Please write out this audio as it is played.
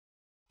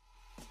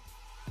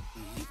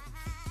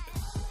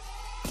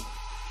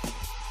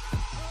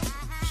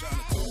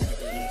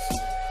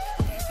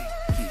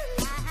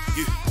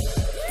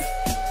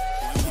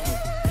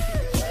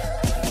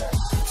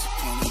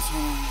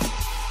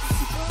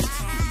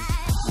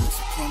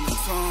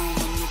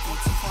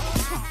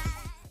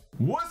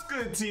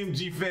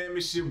TMG Fam,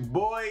 it's your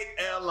boy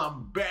L.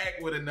 I'm back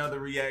with another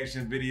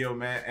reaction video,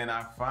 man, and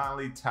I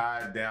finally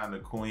tied down the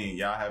queen.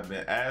 Y'all have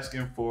been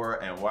asking for it,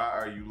 and why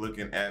are you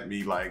looking at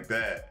me like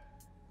that?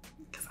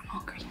 Because I'm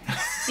hungry.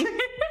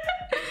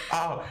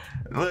 Oh,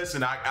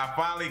 listen, I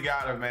finally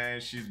got her,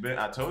 man. She's been,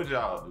 I told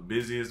y'all, the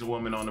busiest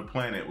woman on the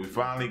planet. We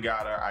finally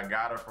got her. I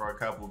got her for a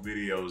couple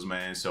videos,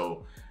 man.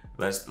 So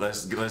let's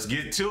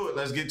get to it.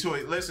 Let's get to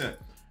it. Listen,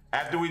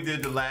 after we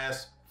did the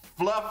last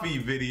Fluffy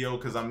video,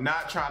 because I'm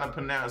not trying to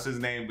pronounce his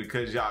name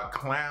because y'all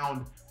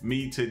clowned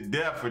me to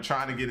death for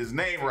trying to get his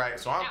name right,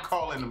 so I'm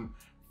calling him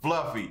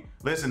Fluffy.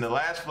 Listen, the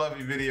last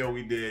Fluffy video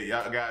we did,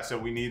 y'all guys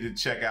said we needed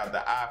to check out the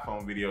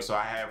iPhone video, so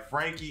I have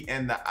Frankie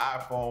and the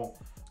iPhone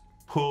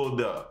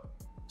pulled up.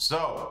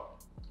 So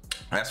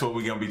that's what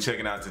we're gonna be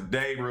checking out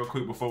today. Real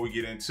quick before we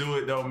get into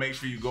it though, make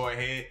sure you go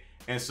ahead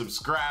and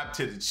subscribe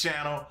to the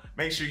channel.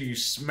 Make sure you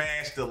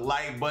smash the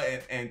like button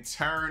and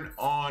turn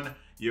on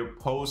your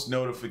post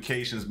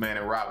notifications, man,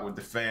 and rock with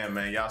the fam,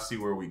 man. Y'all see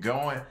where we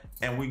going,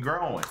 and we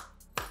growing.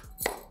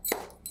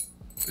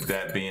 With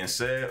that being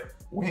said,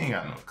 we ain't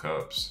got no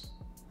cups.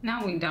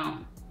 No, we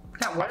don't.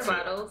 Got water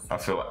bottles. I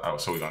feel like, oh,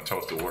 so we gonna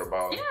toast the water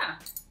bottle? Yeah.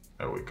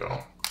 There we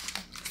go.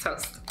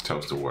 Toast.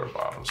 Toast the water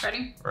bottles.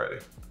 Ready? Ready.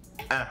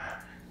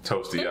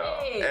 Toast to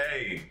y'all.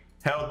 Hey,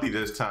 healthy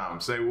this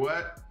time. Say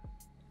what?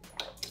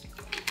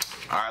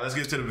 All right, let's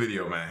get to the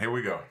video, man. Here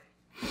we go.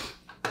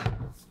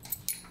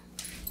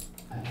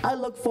 I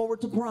look forward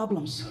to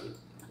problems.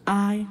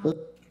 I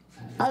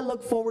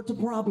look forward to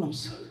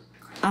problems.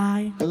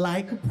 I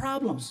like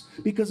problems,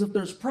 because if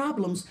there's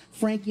problems,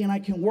 Frankie and I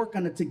can work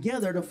on it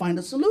together to find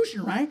a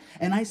solution, right?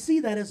 And I see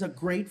that as a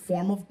great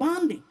form of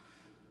bonding.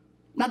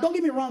 Now, don't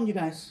get me wrong, you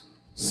guys.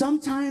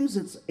 Sometimes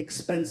it's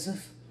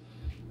expensive.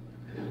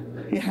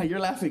 Yeah, you're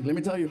laughing, let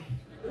me tell you.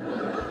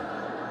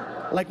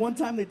 Like one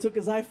time they took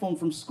his iPhone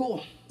from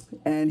school.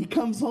 And he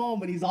comes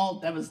home and he's all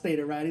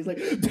devastated, right? He's like,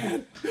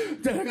 Dad,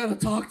 I gotta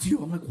talk to you.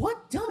 I'm like,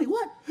 what? Tell me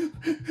what?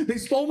 They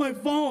stole my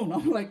phone.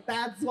 I'm like,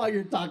 that's why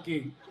you're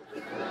talking.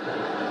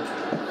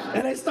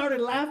 And I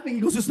started laughing. He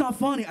goes, it's not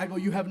funny. I go,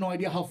 you have no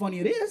idea how funny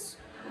it is.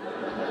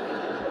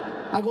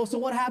 I go, so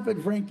what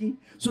happened, Frankie?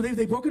 So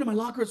they broke into my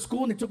locker at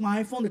school and they took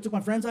my iPhone, they took my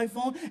friend's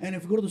iPhone, and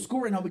if we go to the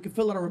school right now, we can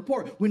fill out a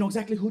report. We know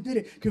exactly who did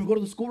it. Can we go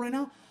to the school right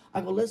now? I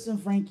go, listen,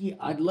 Frankie,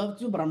 I'd love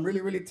to, but I'm really,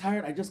 really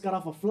tired. I just got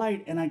off a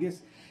flight, and I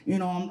guess, you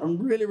know, I'm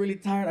really, really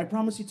tired. I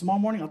promise you tomorrow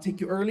morning I'll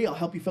take you early. I'll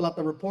help you fill out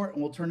the report,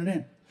 and we'll turn it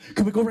in.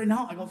 Can we go right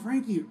now? I go,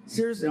 Frankie,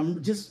 seriously,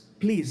 I'm just,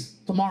 please,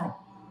 tomorrow.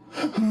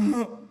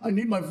 I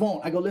need my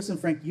phone. I go, listen,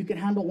 Frankie, you can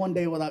handle one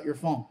day without your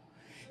phone.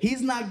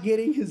 He's not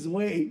getting his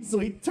way, so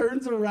he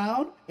turns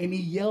around, and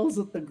he yells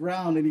at the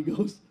ground, and he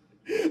goes,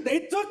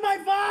 they took my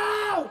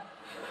phone!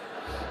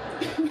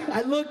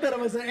 I looked at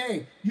him and said,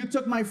 hey, you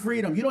took my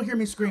freedom. You don't hear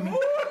me screaming.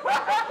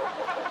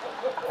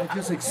 I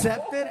just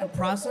accept it and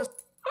process.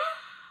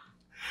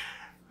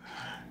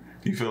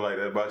 You feel like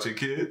that about your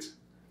kids?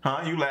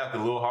 Huh? You laughed a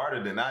little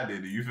harder than I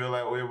did. Do you feel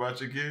that way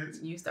about your kids?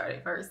 You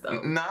started first,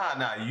 though.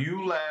 Nah,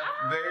 you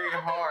laughed very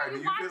hard. Do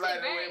you feel like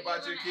that way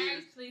about your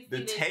kids?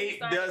 The tape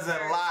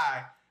doesn't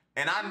lie.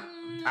 And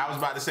I was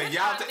about to say, y'all,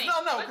 no, I think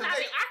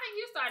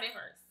you started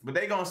first. But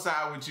they gonna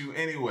side with you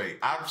anyway.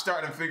 I'm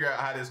starting to figure out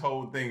how this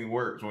whole thing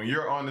works. When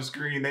you're on the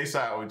screen, they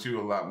side with you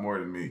a lot more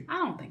than me. I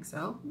don't think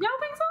so. Y'all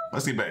think so?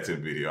 Let's get back to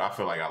the video. I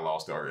feel like I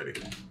lost already.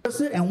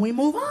 That's it, and we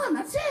move on.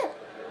 That's it.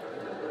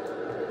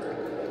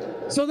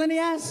 So then he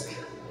asks,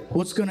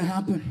 what's gonna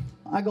happen?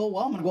 I go,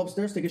 well, I'm gonna go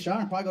upstairs, take a shower,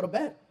 and probably go to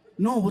bed.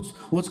 No,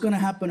 what's gonna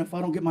happen if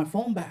I don't get my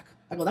phone back?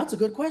 I go, that's a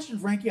good question,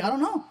 Frankie. I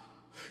don't know.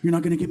 You're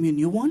not gonna get me a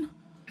new one?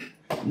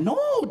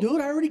 No, dude,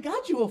 I already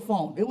got you a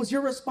phone. It was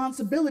your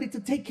responsibility to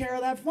take care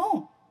of that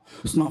phone.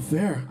 It's not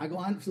fair. I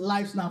go,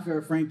 life's not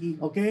fair, Frankie,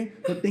 okay?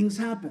 But things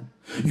happen.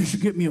 You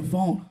should get me a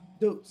phone.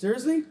 Dude,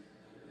 seriously?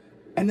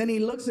 And then he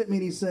looks at me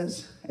and he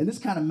says, and this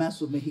kind of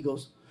messed with me, he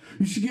goes,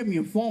 you should get me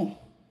a phone.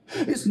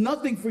 It's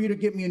nothing for you to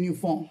get me a new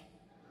phone.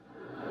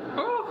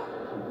 Oh.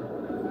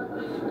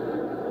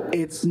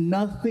 It's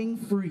nothing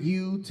for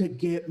you to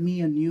get me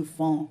a new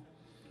phone.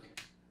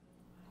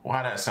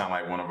 Why that sound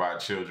like one of our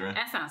children?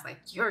 That sounds like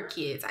your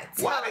kids, I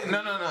tell you.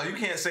 No. You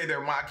can't say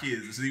they're my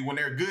kids. See, when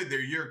they're good, they're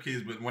your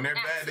kids. But when they're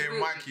bad, they're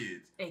my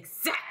kids.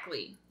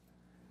 Exactly.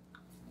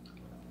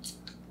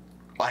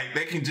 Like,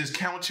 they can just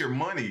count your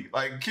money.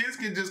 Like, kids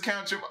can just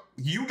count your...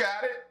 You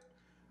got it.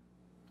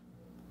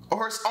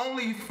 Or it's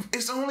only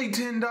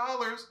 $10.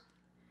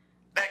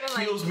 That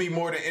kills me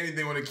more than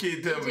anything when a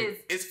kid tells me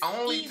it's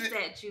only... Eats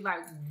at you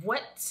like,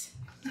 what?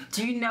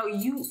 Do you know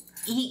you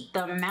eat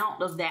the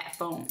amount of that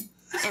phone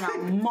in a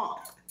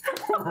month?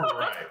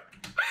 Right.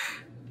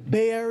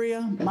 Bay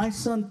Area, my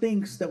son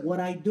thinks that what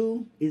I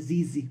do is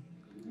easy.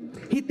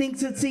 He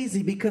thinks it's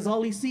easy because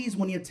all he sees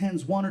when he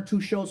attends 1 or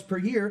 2 shows per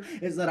year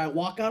is that I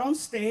walk out on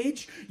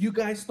stage, you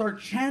guys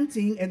start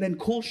chanting, and then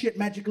cool shit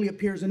magically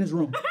appears in his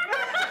room.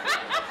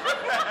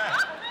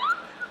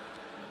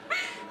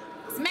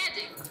 It's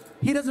magic.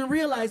 He doesn't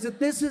realize that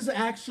this is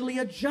actually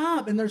a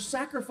job and there's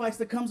sacrifice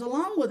that comes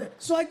along with it.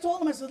 So I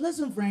told him, I said,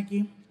 listen,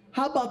 Frankie,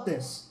 how about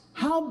this?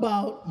 How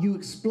about you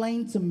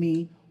explain to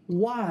me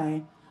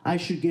why I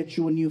should get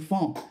you a new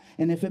phone?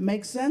 And if it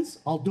makes sense,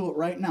 I'll do it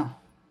right now.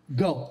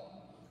 Go.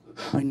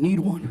 I need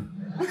one.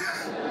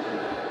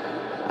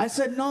 I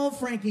said, no,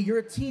 Frankie, you're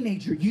a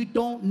teenager. You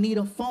don't need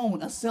a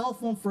phone. A cell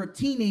phone for a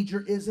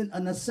teenager isn't a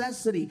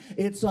necessity.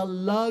 It's a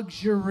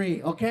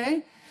luxury,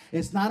 okay?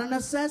 It's not a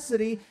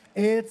necessity.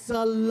 It's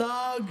a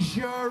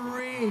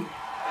luxury.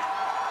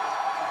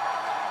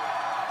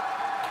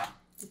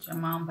 Did your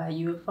mom buy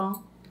you a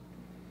phone?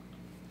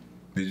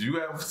 Did you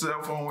have a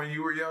cell phone when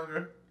you were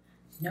younger?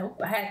 Nope,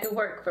 I had to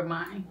work for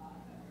mine.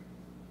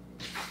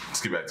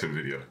 Let's get back to the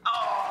video.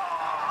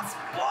 Oh,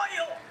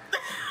 spoiled.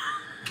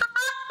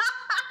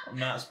 I'm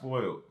not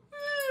spoiled.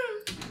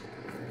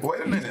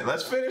 Wait a minute,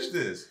 let's finish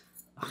this.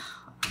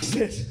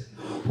 Sis,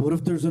 what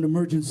if there's an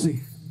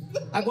emergency?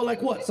 I go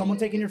like what? Someone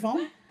taking your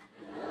phone?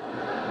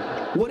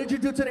 What did you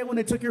do today when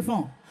they took your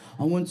phone?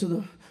 I went to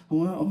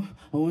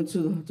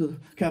the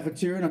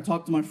cafeteria and I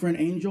talked to my friend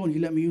Angel and he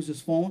let me use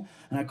his phone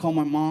and I called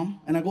my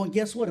mom and I go, and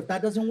guess what? If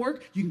that doesn't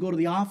work, you can go to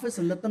the office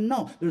and let them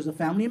know there's a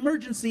family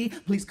emergency.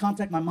 Please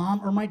contact my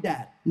mom or my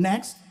dad.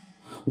 Next,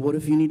 what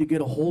if you need to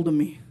get a hold of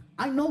me?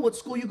 I know what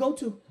school you go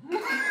to.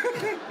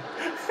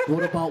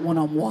 What about when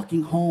I'm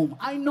walking home?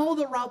 I know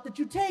the route that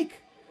you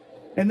take.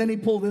 And then he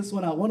pulled this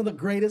one out, one of the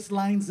greatest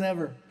lines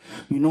ever.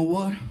 You know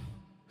what?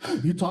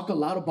 You talk a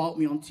lot about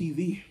me on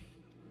TV.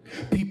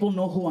 People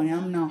know who I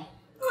am now.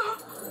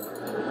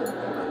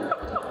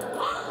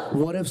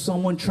 What if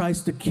someone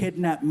tries to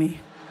kidnap me?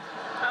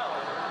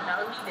 Oh,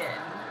 no, he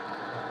didn't.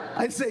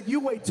 I said, you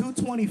weigh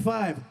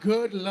 225.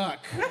 Good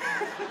luck.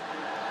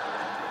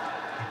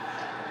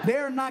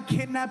 They're not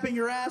kidnapping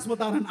your ass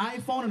without an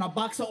iPhone and a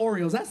box of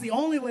Oreos. That's the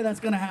only way that's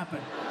gonna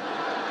happen.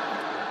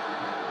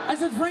 I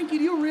said, Frankie,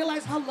 do you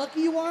realize how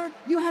lucky you are?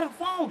 You had a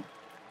phone.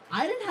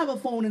 I didn't have a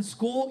phone in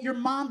school. Your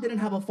mom didn't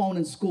have a phone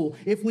in school.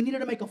 If we needed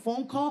to make a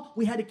phone call,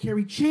 we had to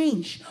carry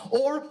change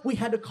or we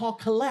had to call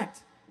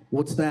collect.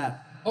 What's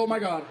that? Oh my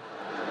God.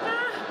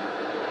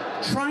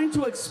 Trying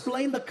to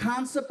explain the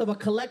concept of a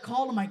collect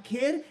call to my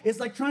kid is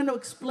like trying to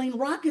explain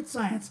rocket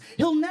science.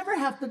 He'll never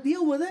have to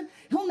deal with it.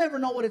 He'll never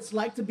know what it's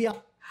like to be a...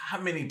 How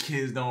many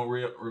kids don't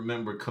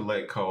remember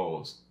collect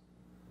calls?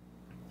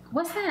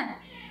 What's that?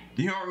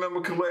 You don't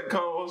remember collect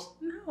calls?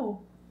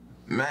 No.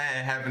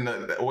 Man, having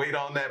to wait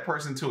on that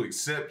person to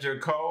accept your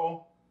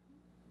call.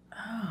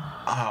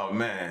 Oh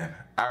man,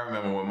 I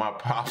remember when my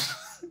pops,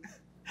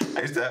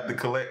 I used to have to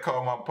collect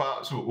call my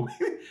pops, but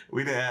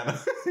we didn't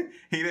have,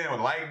 he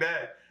didn't like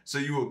that. So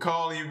you would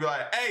call and you'd be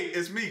like, hey,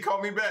 it's me,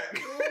 call me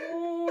back.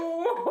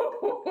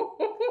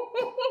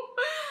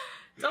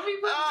 Don't be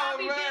putting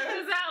happy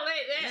business out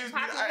like that.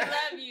 Pops, we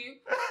love you.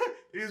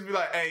 He used to be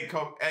like, hey,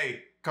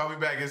 call me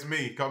back, it's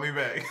me, call me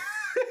back.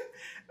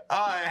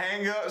 I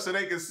hang up so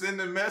they can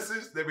send a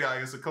message. They'd be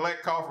like, it's a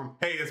collect call from,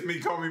 hey, it's me,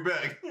 call me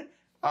back.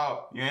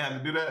 Oh, you ain't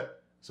have to do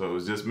that? So it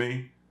was just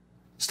me?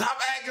 Stop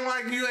acting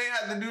like you ain't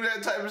have to do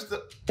that type of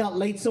stuff. Got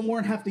late somewhere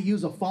and have to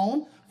use a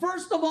phone.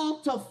 First of all,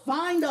 to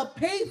find a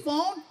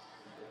payphone,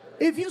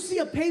 if you see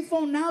a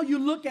payphone now, you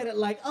look at it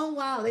like, oh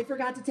wow, they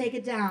forgot to take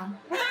it down.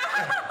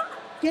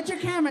 Get your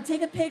camera,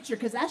 take a picture,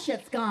 because that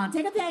shit's gone.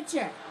 Take a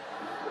picture.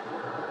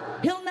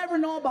 He'll never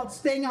know about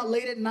staying out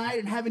late at night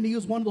and having to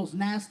use one of those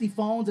nasty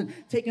phones and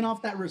taking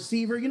off that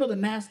receiver. You know, the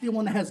nasty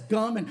one that has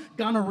gum and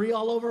gonorrhea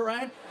all over,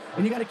 right?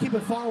 And you got to keep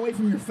it far away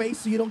from your face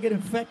so you don't get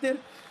infected.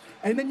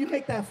 And then you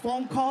make that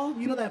phone call.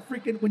 You know that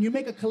freaking, when you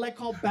make a collect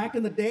call back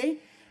in the day,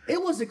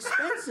 it was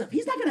expensive.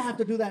 He's not going to have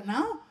to do that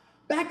now.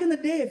 Back in the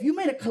day, if you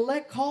made a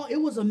collect call, it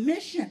was a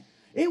mission.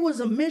 It was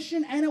a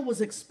mission and it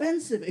was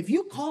expensive. If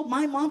you called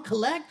my mom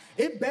collect,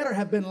 it better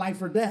have been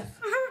life or death.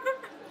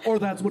 Or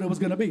that's what it was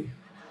going to be.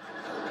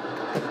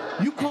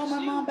 You called my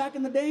mom back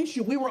in the day,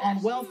 we were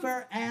on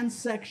welfare and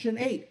Section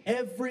 8.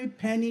 Every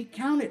penny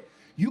counted.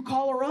 You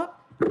call her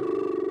up,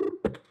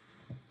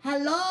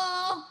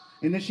 hello?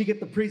 And then she get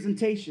the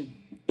presentation.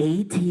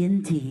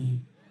 AT&T.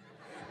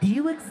 Do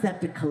you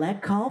accept a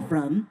collect call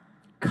from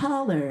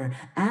caller?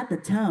 At the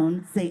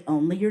tone, say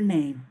only your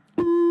name.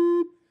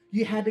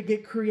 You had to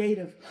get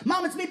creative.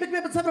 Mom, it's me, Big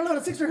Bip, at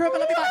 711, 6 for her,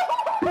 but let me buy.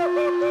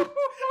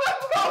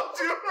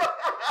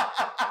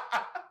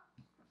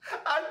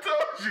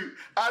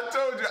 I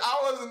told you. I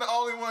wasn't the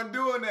only one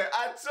doing that.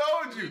 I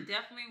told you. You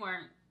definitely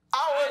weren't.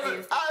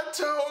 I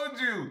told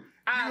you.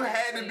 You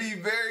had to be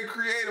very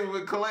creative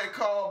with collect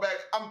call back.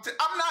 I'm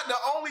not the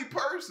only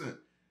person.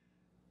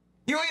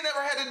 You ain't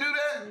never had to do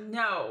that?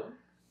 No.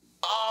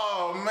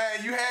 Oh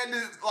man, you had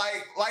to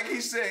like he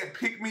said,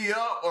 pick me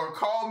up or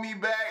call me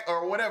back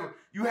or whatever.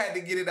 You had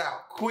to get it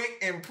out quick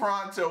and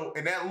pronto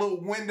in that little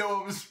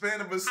window of a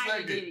span of a second. How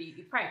you did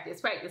it?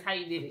 Practice how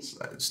you did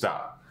it.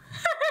 Stop.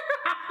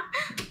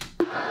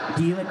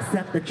 Do you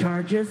accept the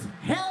charges?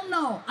 Hell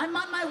no! I'm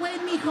on my way,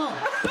 mijo.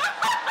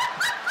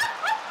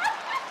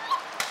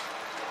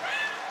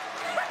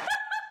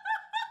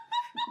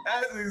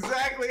 That's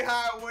exactly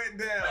how it went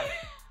down.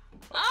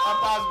 I'm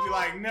supposed to be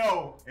like,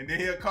 no, and then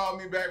he'll call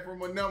me back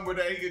from a number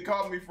that he could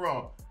call me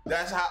from.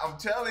 That's how I'm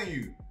telling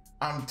you.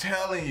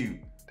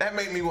 That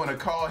make me want to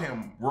call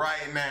him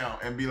right now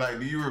and be like,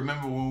 do you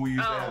remember when we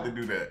used to have to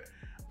do that?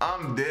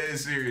 I'm dead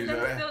serious. Do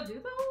they still do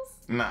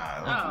those?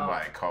 Nah,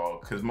 nobody call.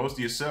 Because most of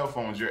your cell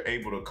phones, you're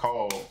able to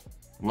call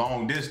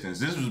long distance.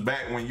 This was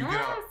back when you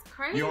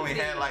you only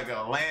had like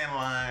a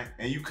landline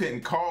and you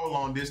couldn't call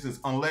long distance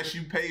unless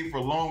you paid for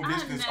long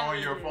distance on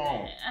your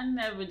phone. I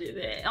never did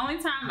that.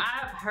 Only time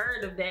I've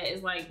heard of that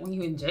is like when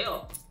you're in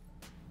jail.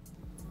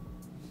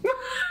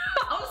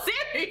 I'm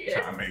serious.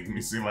 Trying to make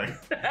me seem like.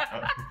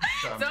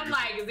 So I'm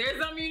like, is there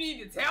something you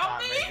need to tell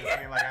me? Make it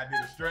seem like I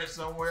did a stretch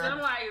somewhere. So I'm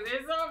like, is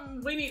there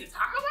something we need to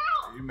talk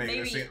about? You make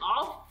Maybe it seem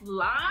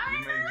offline. You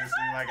make it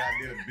seem like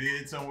I did a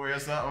bid somewhere or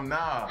something. Nah.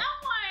 I'm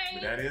like,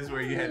 but that is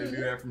where you had to do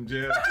that from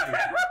jail too.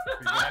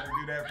 You had to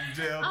do that from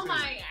jail I'm too.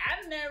 like,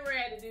 I've never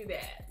had to do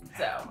that.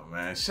 So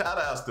man, shout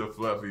outs to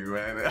Fluffy,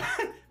 man.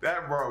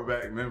 That brought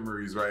back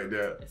memories right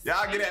there.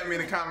 Y'all get at me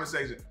in the comment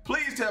section.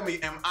 Please tell me,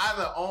 am I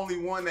the only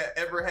one that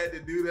ever had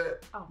to do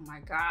that? oh my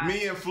God.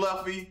 Me and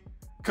Fluffy?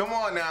 Come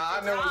on now,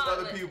 I know it's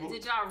other people.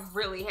 Did y'all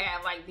really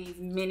have like these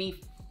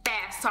mini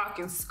fast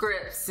talking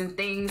scripts and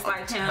things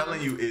like that? I'm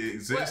telling you, it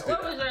existed.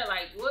 What was your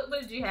like? What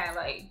did you have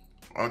like?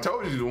 I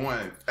told you the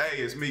one. Hey,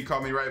 it's me.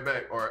 Call me right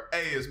back. Or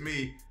hey, it's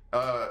me.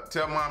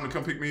 Tell mom to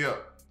come pick me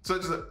up.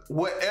 Such as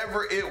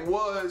whatever it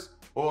was,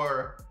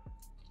 or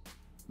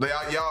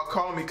y'all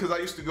call me because I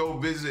used to go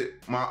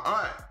visit my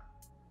aunt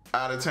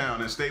out of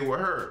town and stay with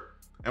her.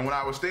 And when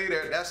I would stay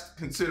there, that's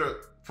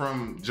considered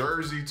from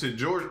Jersey to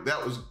Georgia.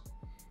 That was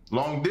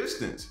long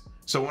distance.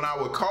 So when I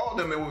would call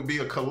them, it would be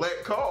a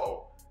collect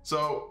call.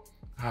 So,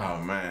 oh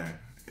man,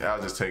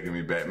 y'all just taking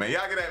me back, man.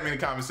 Y'all get at me in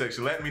the comment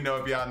section. Let me know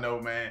if y'all know,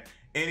 man.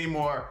 Any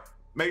more?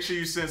 Make sure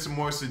you send some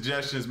more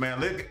suggestions, man.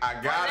 Look, I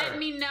got it. Let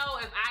me know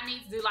if I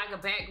need to do like a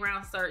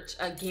background search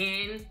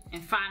again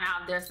and find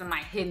out there's some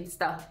like hidden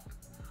stuff.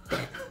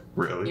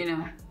 Really? You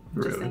know?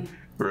 Really?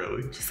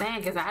 Really? Just saying,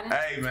 because I didn't.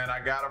 Hey, man, I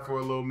got her for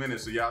a little minute,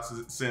 so y'all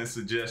send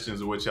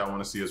suggestions of what y'all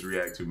want to see us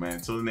react to, man.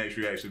 Until the next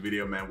reaction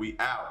video, man, we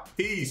out.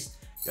 Peace.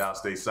 Y'all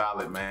stay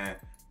solid, man.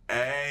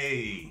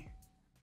 Hey.